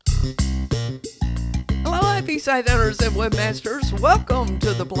Happy site owners and webmasters, welcome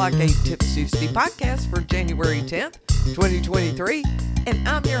to the Blockade Tips Tuesday podcast for January 10th, 2023, and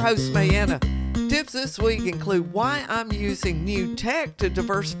I'm your host, Mayanna. Tips this week include why I'm using new tech to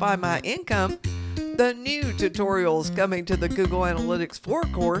diversify my income, the new tutorials coming to the Google Analytics 4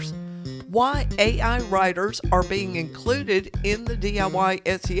 course, why AI writers are being included in the DIY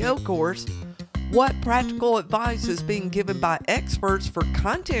SEO course, what practical advice is being given by experts for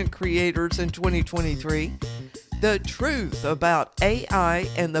content creators in 2023, the truth about AI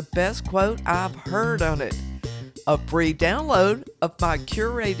and the best quote I've heard on it, a free download of my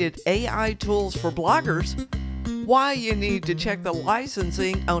curated AI tools for bloggers, why you need to check the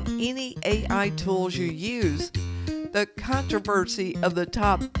licensing on any AI tools you use, the controversy of the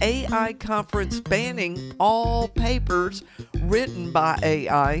top AI conference banning all papers written by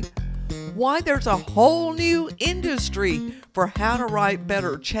AI, why there's a whole new industry for how to write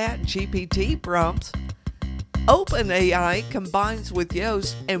better ChatGPT prompts, OpenAI combines with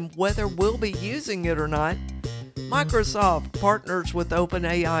Yoast and whether we'll be using it or not, Microsoft partners with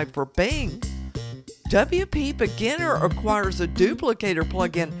OpenAI for Bing, WP Beginner acquires a duplicator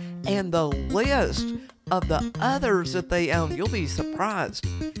plugin, and the list of the others that they own, you'll be surprised.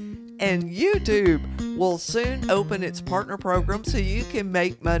 And YouTube will soon open its partner program so you can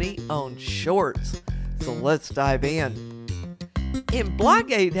make money on shorts. So let's dive in. In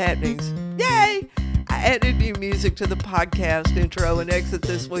Blockade happenings, yay! I added new music to the podcast intro and exit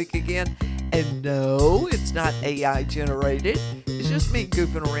this week again. And no, it's not AI generated. It's just me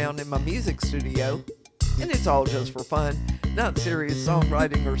goofing around in my music studio. And it's all just for fun, not serious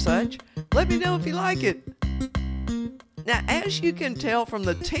songwriting or such. Let me know if you like it. Now, as you can tell from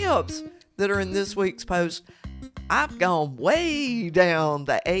the tips that are in this week's post, I've gone way down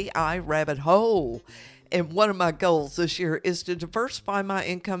the AI rabbit hole. And one of my goals this year is to diversify my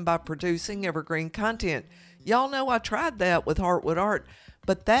income by producing evergreen content. Y'all know I tried that with Heartwood Art,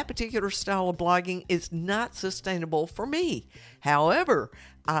 but that particular style of blogging is not sustainable for me. However,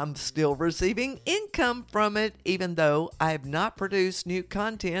 I'm still receiving income from it, even though I have not produced new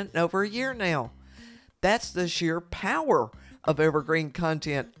content in over a year now. That's the sheer power of evergreen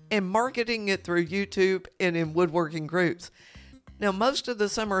content and marketing it through YouTube and in woodworking groups. Now, most of the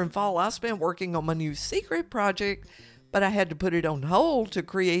summer and fall, I spent working on my new secret project, but I had to put it on hold to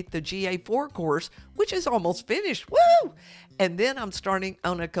create the GA4 course, which is almost finished. Woo! And then I'm starting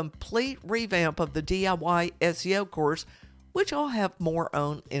on a complete revamp of the DIY SEO course, which I'll have more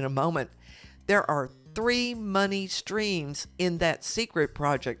on in a moment. There are 3 money streams in that secret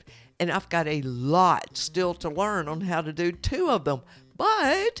project, and I've got a lot still to learn on how to do 2 of them.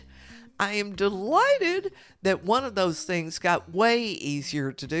 But I am delighted that one of those things got way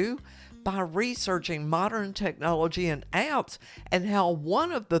easier to do by researching modern technology and apps and how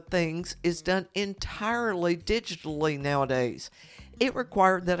one of the things is done entirely digitally nowadays. It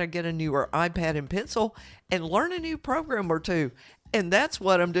required that I get a newer iPad and pencil and learn a new program or 2. And that's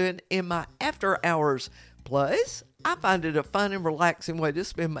what I'm doing in my after hours. Plus, I find it a fun and relaxing way to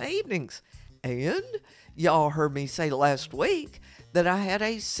spend my evenings. And y'all heard me say last week that I had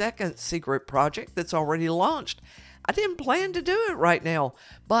a second secret project that's already launched. I didn't plan to do it right now,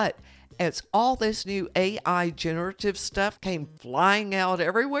 but as all this new AI generative stuff came flying out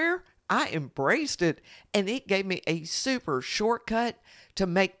everywhere, I embraced it, and it gave me a super shortcut to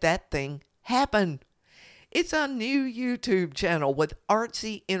make that thing happen. It's a new YouTube channel with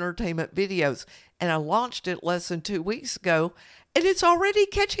artsy entertainment videos, and I launched it less than 2 weeks ago, and it's already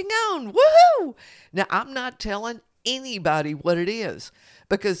catching on. Woohoo! Now, I'm not telling anybody what it is,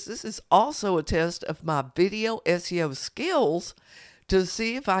 because this is also a test of my video SEO skills to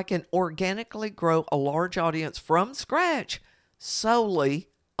see if I can organically grow a large audience from scratch solely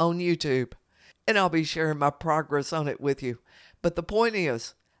on YouTube. And I'll be sharing my progress on it with you. But the point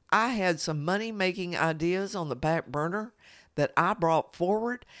is, I had some money-making ideas on the back burner that I brought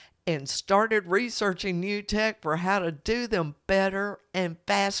forward and started researching new tech for how to do them better and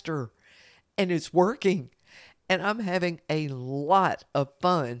faster. And it's working. And I'm having a lot of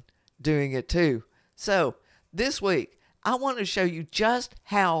fun doing it too. So this week, I want to show you just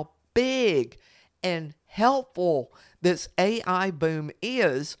how big and helpful this AI boom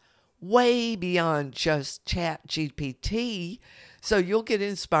is, way beyond just ChatGPT, so you'll get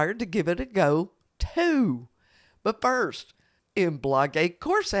inspired to give it a go too. But first, in Blockade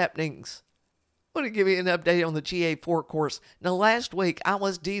course happenings, I want to give you an update on the GA4 course. Now, last week, I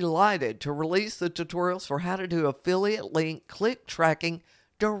was delighted to release the tutorials for how to do affiliate link click tracking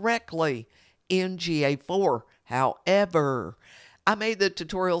directly in GA4. However, I made the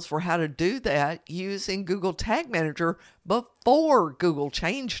tutorials for how to do that using Google Tag Manager before Google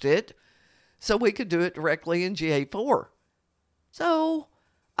changed it. so we could do it directly in GA4. So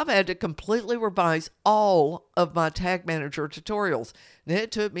I've had to completely revise all of my Tag Manager tutorials, and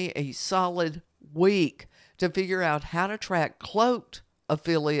it took me a solid week to figure out how to track cloaked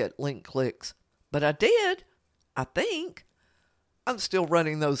affiliate link clicks. But I did, I think. I'm still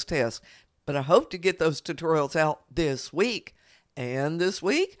running those tests, but I hope to get those tutorials out this week. And this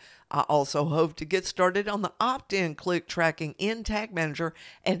week, I also hope to get started on the opt-in click tracking in Tag Manager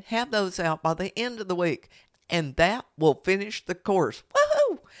and have those out by the end of the week. And that will finish the course.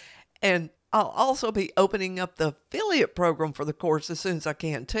 Woohoo! And I'll also be opening up the affiliate program for the course as soon as I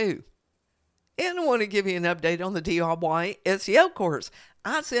can too. And I want to give you an update on the DIY SEO course.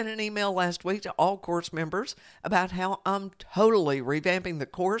 I sent an email last week to all course members about how I'm totally revamping the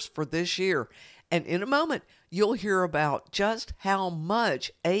course for this year. And in a moment, you'll hear about just how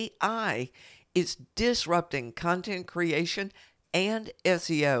much AI is disrupting content creation and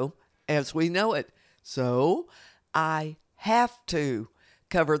SEO as we know it. So I have to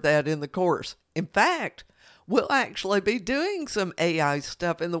cover that in the course. In fact, we'll actually be doing some AI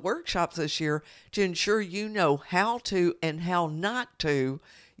stuff in the workshops this year to ensure you know how to and how not to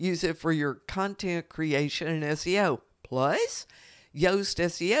use it for your content creation and SEO. Plus, Yoast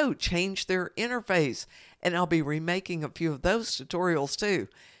SEO changed their interface, and I'll be remaking a few of those tutorials too.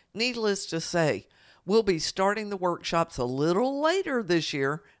 Needless to say, we'll be starting the workshops a little later this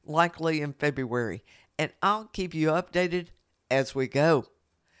year, likely in February, and I'll keep you updated as we go.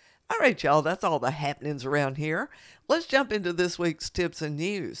 All right, y'all, that's all the happenings around here. Let's jump into this week's tips and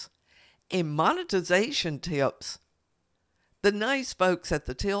news. In monetization tips, the nice folks at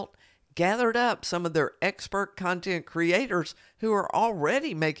The Tilt gathered up some of their expert content creators who are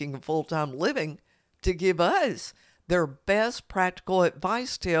already making a full-time living to give us their best practical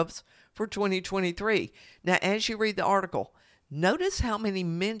advice tips for 2023. Now, as you read the article, notice how many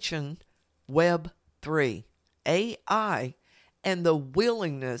mention Web3, AI, and the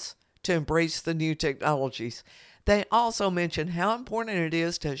willingness to embrace the new technologies. They also mention how important it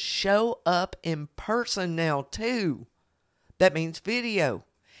is to show up in person now too. That means video,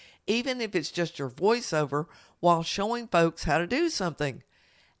 even if it's just your voiceover while showing folks how to do something.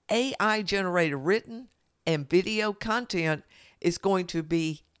 AI generated written and video content is going to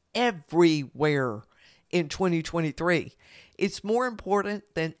be everywhere in 2023. It's more important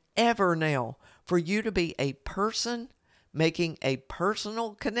than ever now for you to be a person making a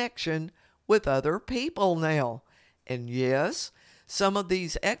personal connection with other people now. And yes, some of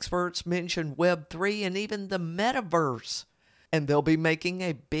these experts mention Web3 and even the metaverse. And they'll be making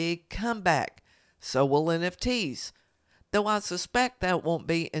a big comeback. So will NFTs. Though I suspect that won't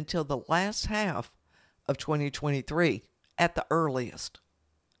be until the last half of 2023 at the earliest.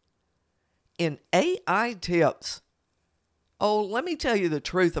 In AI tips, let me tell you the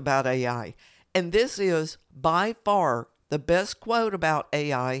truth about AI. And this is by far the best quote about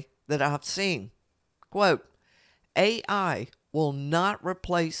AI that I've seen. Quote, AI will not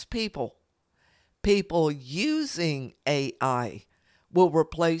replace people. People using AI will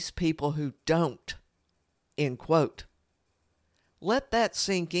replace people who don't. End quote. Let that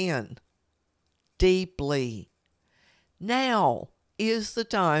sink in deeply. Now is the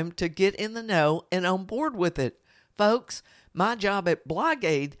time to get in the know and on board with it. Folks, my job at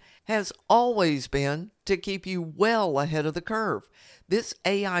BlogAid has always been to keep you well ahead of the curve. This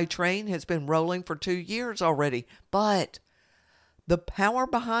AI train has been rolling for 2 years already, but the power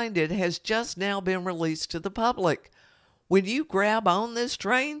behind it has just now been released to the public. When you grab on this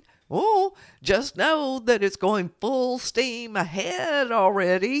train, just know that it's going full steam ahead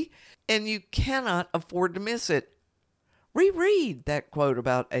already, and you cannot afford to miss it. Reread that quote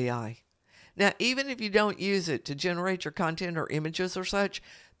about AI. Now, even if you don't use it to generate your content or images or such,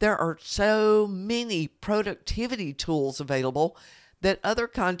 there are so many productivity tools available that other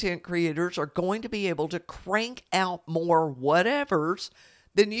content creators are going to be able to crank out more whatevers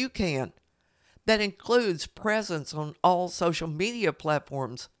than you can. That includes presence on all social media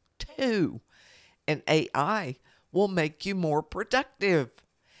platforms too. And AI will make you more productive.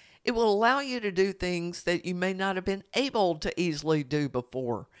 It will allow you to do things that you may not have been able to easily do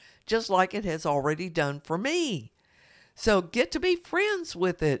before, just like it has already done for me. So get to be friends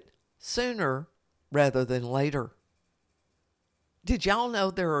with it sooner rather than later. Did y'all know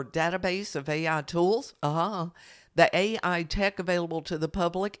there are a database of AI tools? The AI tech available to the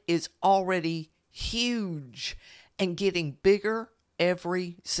public is already huge and getting bigger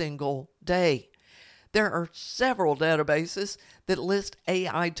every single day. There are several databases that list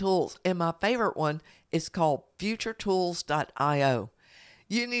AI tools, and my favorite one is called futuretools.io.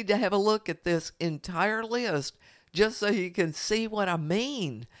 You need to have a look at this entire list just so you can see what I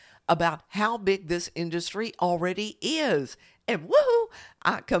mean about how big this industry already is. And woohoo,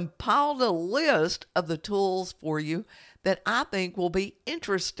 I compiled a list of the tools for you that I think will be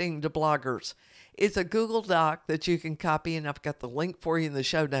interesting to bloggers. It's a Google Doc that you can copy, and I've got the link for you in the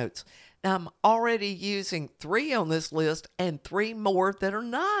show notes. Now, I'm already using 3 on this list and 3 more that are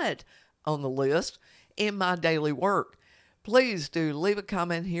not on the list in my daily work. Please do leave a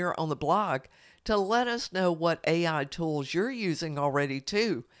comment here on the blog to let us know what AI tools you're using already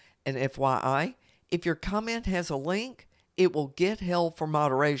too. And FYI, if your comment has a link, it will get held for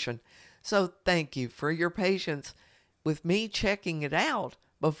moderation. So thank you for your patience with me checking it out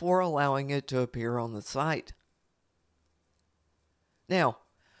before allowing it to appear on the site. Now,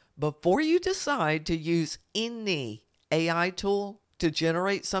 before you decide to use any AI tool to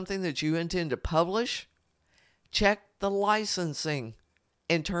generate something that you intend to publish, check the licensing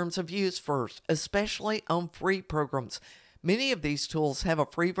and terms of use first, especially on free programs. Many of these tools have a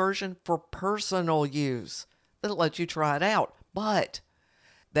free version for personal use that lets you try it out, but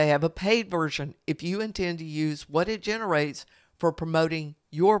they have a paid version if you intend to use what it generates for promoting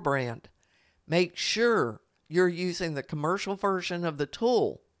your brand. Make sure you're using the commercial version of the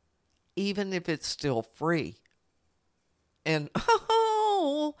tool, even if it's still free. And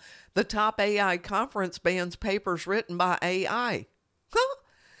the top AI conference bans papers written by AI.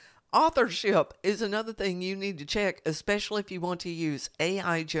 Authorship is another thing you need to check, especially if you want to use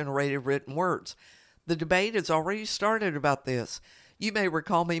AI-generated written words. The debate has already started about this. You may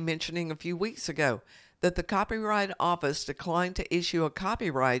recall me mentioning a few weeks ago that the Copyright Office declined to issue a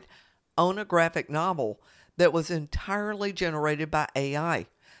copyright on a graphic novel that was entirely generated by AI.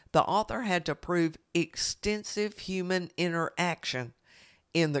 The author had to prove extensive human interaction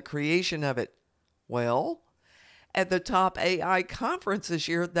in the creation of it. Well, at the top AI conference this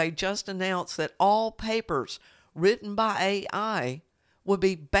year, they just announced that all papers written by AI would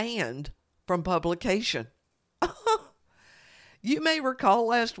be banned from publication. You may recall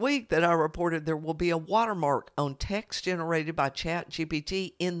last week that I reported there will be a watermark on text generated by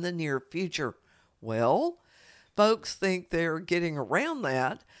ChatGPT in the near future. Well, folks think they're getting around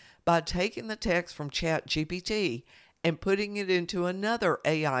that by taking the text from ChatGPT and putting it into another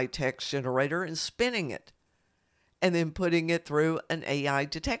AI text generator and spinning it, and then putting it through an AI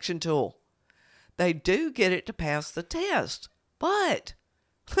detection tool. They do get it to pass the test, but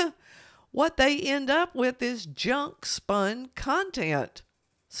what they end up with is junk spun content.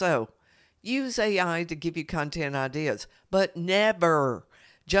 So use AI to give you content ideas, but never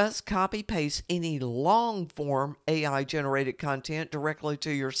just copy paste any long form AI generated content directly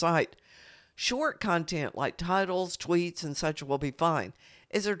to your site. Short content like titles, tweets, and such will be fine,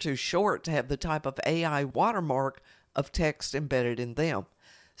 as they're too short to have the type of AI watermark of text embedded in them.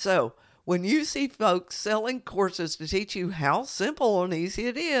 So when you see folks selling courses to teach you how simple and easy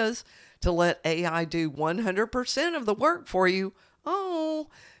it is to let AI do 100% of the work for you,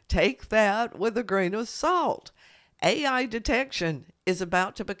 take that with a grain of salt. AI detection is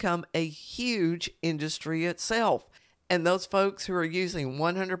about to become a huge industry itself, and those folks who are using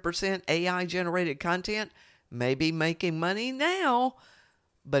 100% AI generated content may be making money now,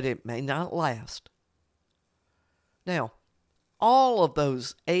 but it may not last. Now, all of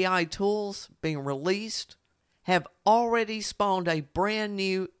those AI tools being released have already spawned a brand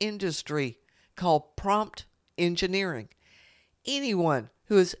new industry called prompt engineering. Anyone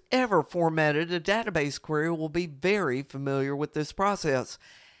who has ever formatted a database query will be very familiar with this process.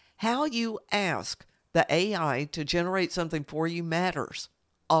 How you ask the AI to generate something for you matters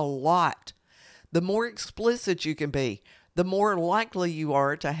a lot. The more explicit you can be, the more likely you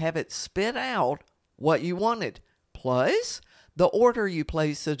are to have it spit out what you wanted. Plus, the order you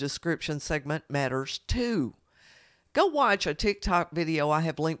place the description segment matters too. Go watch a TikTok video I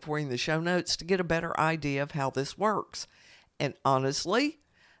have linked for you in the show notes to get a better idea of how this works. And honestly,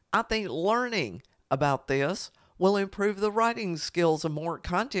 I think learning about this will improve the writing skills of more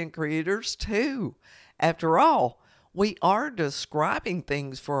content creators too. After all, we are describing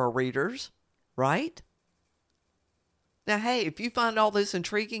things for our readers, right? Now, hey, if you find all this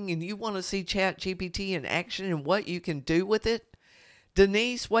intriguing and you want to see ChatGPT in action and what you can do with it,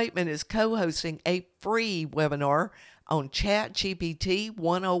 Denise Waitman is co-hosting a free webinar on ChatGPT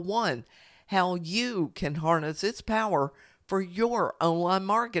 101, how you can harness its power for your online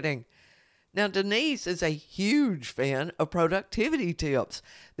marketing. Now, Denise is a huge fan of productivity tips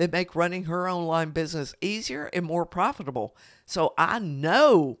that make running her online business easier and more profitable. So I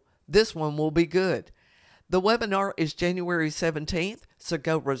know this one will be good. The webinar is January 17th, so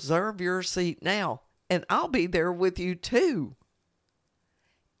go reserve your seat now, and I'll be there with you too.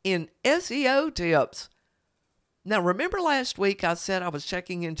 In SEO tips, Now, remember last week I said I was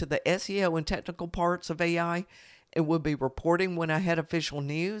checking into the SEO and technical parts of AI and would be reporting when I had official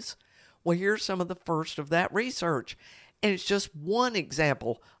news? Well, here's some of the first of that research. And it's just one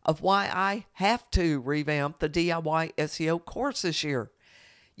example of why I have to revamp the DIY SEO course this year.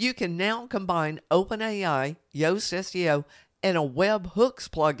 You can now combine OpenAI, Yoast SEO, and a webhooks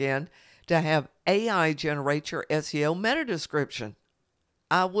plugin to have AI generate your SEO meta description.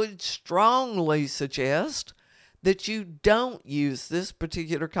 I would strongly suggest that you don't use this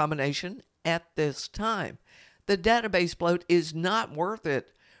particular combination at this time. The database bloat is not worth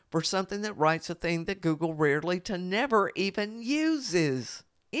it for something that writes a thing that Google rarely to never even uses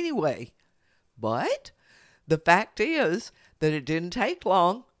anyway. But the fact is that it didn't take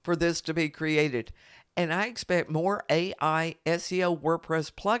long for this to be created, and I expect more AI SEO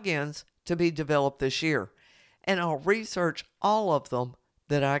WordPress plugins to be developed this year, and I'll research all of them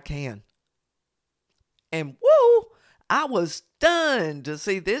that I can. And woo, I was stunned to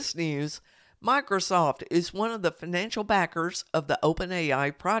see this news. Microsoft is one of the financial backers of the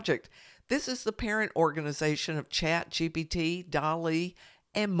OpenAI project. This is the parent organization of ChatGPT, DALL-E,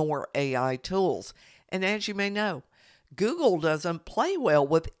 and more AI tools. And as you may know, Google doesn't play well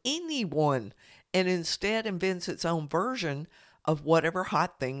with anyone and instead invents its own version of whatever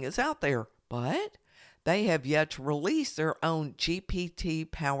hot thing is out there. But they have yet to release their own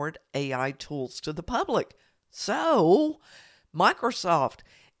GPT-powered AI tools to the public. So, Microsoft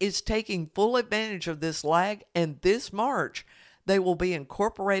is taking full advantage of this lag, and this March, they will be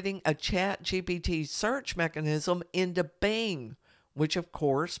incorporating a ChatGPT search mechanism into Bing, which of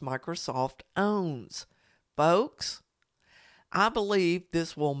course Microsoft owns. Folks, I believe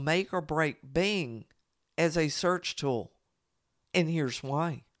this will make or break Bing as a search tool. And here's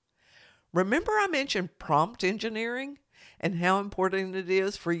why. Remember I mentioned prompt engineering and how important it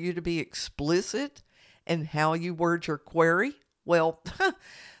is for you to be explicit in how you word your query? Well,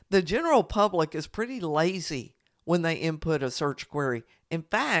 the general public is pretty lazy when they input a search query. In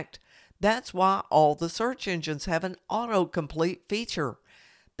fact, that's why all the search engines have an autocomplete feature.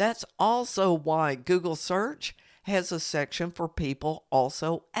 That's also why Google Search has a section for people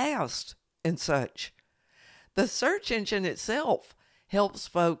also asked and such. The search engine itself helps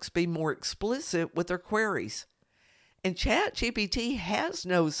folks be more explicit with their queries. And ChatGPT has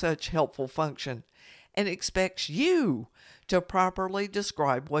no such helpful function and expects you to properly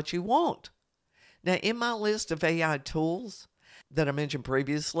describe what you want. Now, in my list of AI tools that I mentioned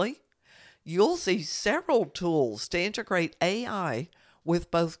previously, you'll see several tools to integrate AI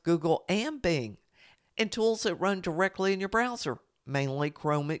with both Google and Bing, and tools that run directly in your browser, mainly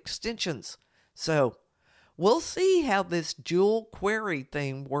Chrome extensions. So, we'll see how this dual query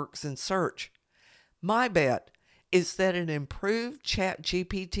thing works in search. My bet is that an improved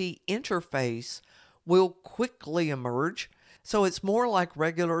ChatGPT interface will quickly emerge, so it's more like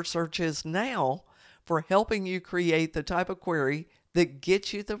regular search is now for helping you create the type of query that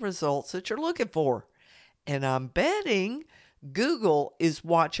gets you the results that you're looking for. And I'm betting Google is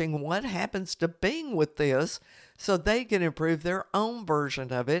watching what happens to Bing with this so they can improve their own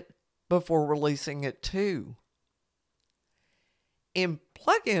version of it before releasing it too. In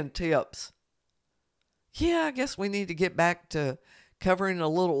plugin tips, I guess we need to get back to covering a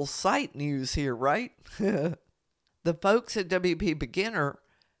little site news here, right? The folks at WP Beginner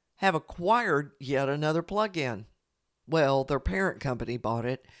have acquired yet another plugin. Well, their parent company bought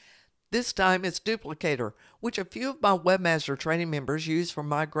it. This time it's Duplicator, which a few of my Webmaster training members use for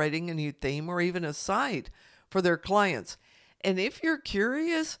migrating a new theme or even a site for their clients. And if you're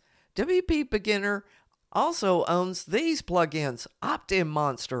curious, WP Beginner also owns these plugins: Opt-in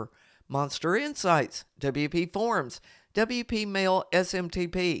Monster, Monster Insights, WP Forms, WP Mail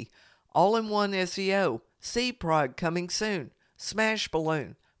SMTP, All-in-One SEO, CProd coming soon, Smash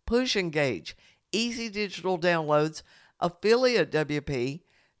Balloon, Push Engage, Easy Digital Downloads, Affiliate WP,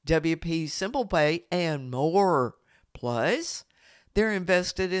 WP Simple Pay, and more. Plus, they're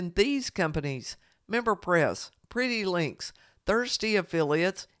invested in these companies: MemberPress, Pretty Links, Thirsty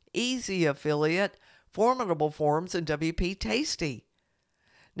Affiliates, Easy Affiliate, Formidable Forms, and WP Tasty.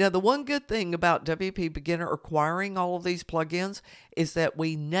 Now, the one good thing about WP Beginner acquiring all of these plugins is that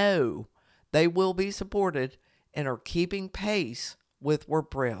we know they will be supported and are keeping pace with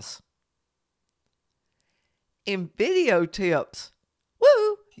WordPress. In video tips,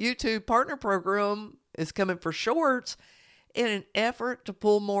 YouTube Partner Program is coming for Shorts in an effort to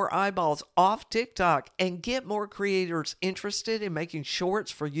pull more eyeballs off TikTok and get more creators interested in making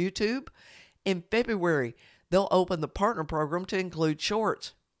shorts for YouTube. In February, they'll open the Partner Program to include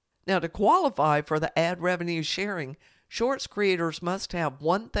Shorts. Now, to qualify for the ad revenue sharing, Shorts creators must have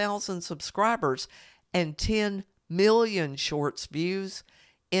 1,000 subscribers and 10 million shorts views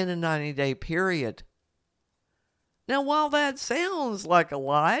in a 90-day period. Now, while that sounds like a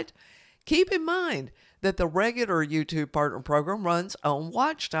lot, keep in mind that the regular YouTube Partner Program runs on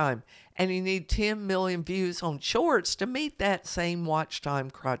watch time, and you need 10 million views on shorts to meet that same watch time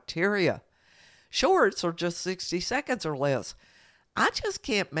criteria. Shorts are just 60 seconds or less. I just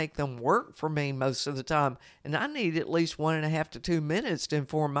can't make them work for me most of the time, and I need at least 1.5 to 2 minutes to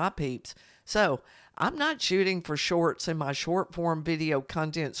inform my peeps. So I'm not shooting for shorts in my short form video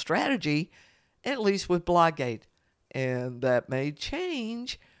content strategy, at least with Bloggate. And that may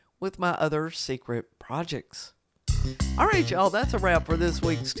change with my other secret projects. All right, y'all, that's a wrap for this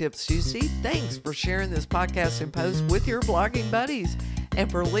week's Tips Tuesday. Thanks for sharing this podcast and post with your blogging buddies and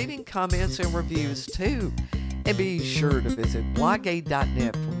for leaving comments and reviews too. And be sure to visit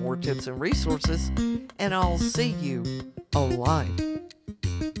bloggate.net for more tips and resources, and I'll see you online.